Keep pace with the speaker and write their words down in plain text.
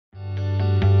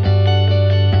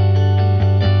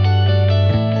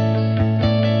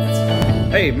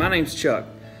Hey, my name's Chuck.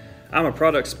 I'm a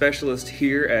product specialist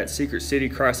here at Secret City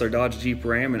Chrysler Dodge Jeep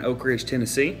Ram in Oak Ridge,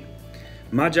 Tennessee.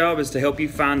 My job is to help you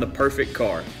find the perfect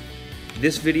car.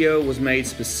 This video was made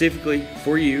specifically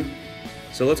for you,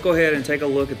 so let's go ahead and take a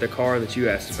look at the car that you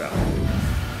asked about.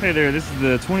 Hey there, this is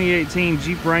the 2018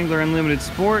 Jeep Wrangler Unlimited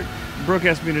Sport. Brooke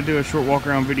asked me to do a short walk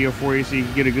around video for you so you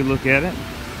can get a good look at it.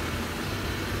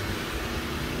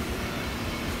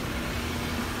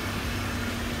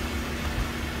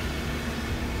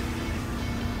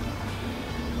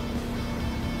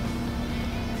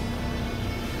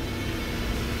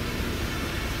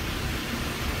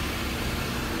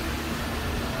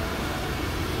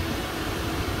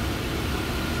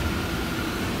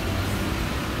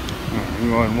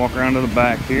 Go ahead and walk around to the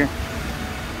back here.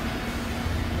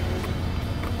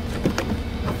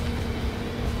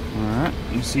 Alright,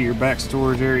 you see your back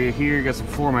storage area here. You got some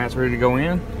floor mats ready to go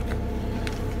in.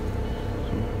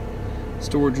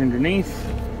 Storage underneath.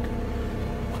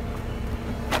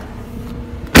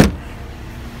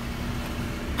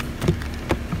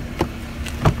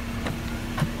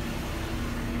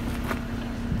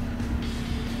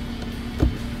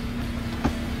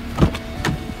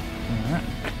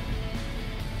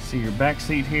 See your back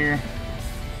seat here.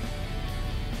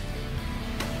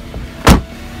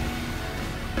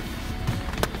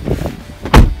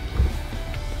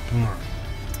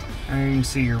 And you can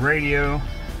see your radio.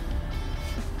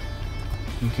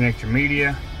 You can connect your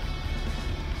media.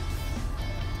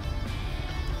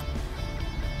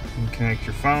 You can connect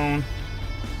your phone.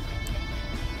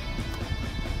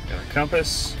 Got a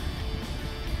compass.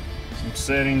 Some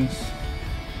settings.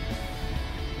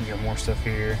 You got more stuff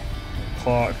here.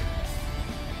 Clock,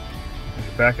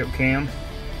 your backup cam.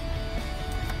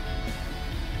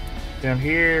 Down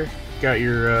here, got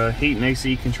your heat and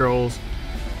AC controls,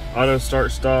 auto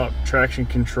start stop, traction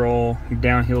control, your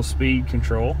downhill speed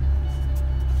control.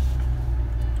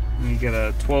 And you got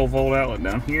a 12-volt outlet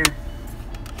down here,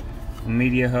 a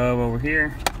media hub over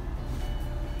here,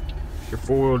 your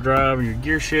four-wheel drive and your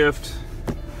gear shift,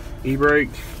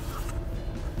 e-brake,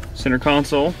 center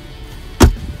console.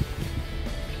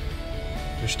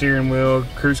 Your steering wheel,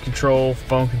 cruise control,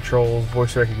 phone controls,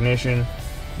 voice recognition.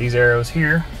 These arrows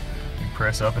here, you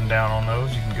press up and down on those.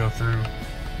 You can go through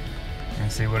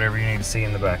and see whatever you need to see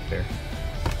in the back there.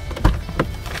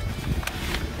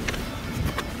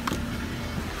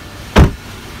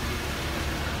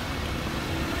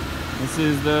 This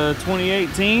is the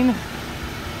 2018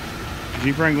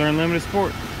 Jeep Wrangler Unlimited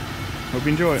Sport. Hope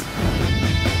you enjoy it.